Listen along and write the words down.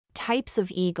Types of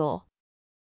eagle.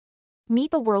 Meet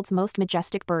the world's most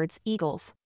majestic birds,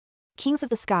 eagles. Kings of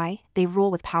the sky, they rule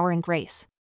with power and grace.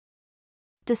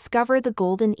 Discover the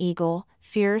golden eagle,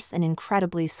 fierce and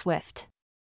incredibly swift.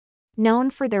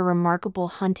 Known for their remarkable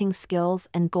hunting skills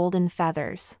and golden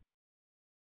feathers.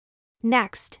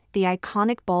 Next, the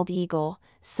iconic bald eagle,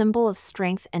 symbol of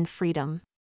strength and freedom.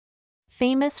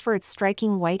 Famous for its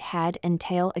striking white head and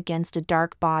tail against a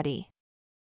dark body.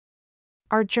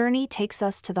 Our journey takes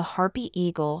us to the Harpy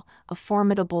eagle, a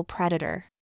formidable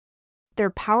predator. Their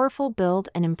powerful build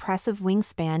and impressive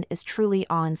wingspan is truly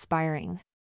awe-inspiring.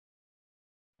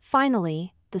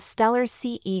 Finally, the Steller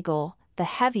sea eagle, the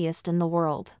heaviest in the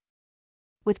world.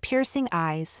 With piercing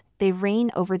eyes, they reign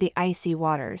over the icy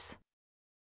waters.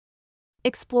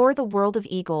 Explore the world of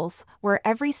eagles, where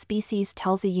every species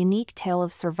tells a unique tale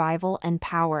of survival and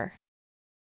power.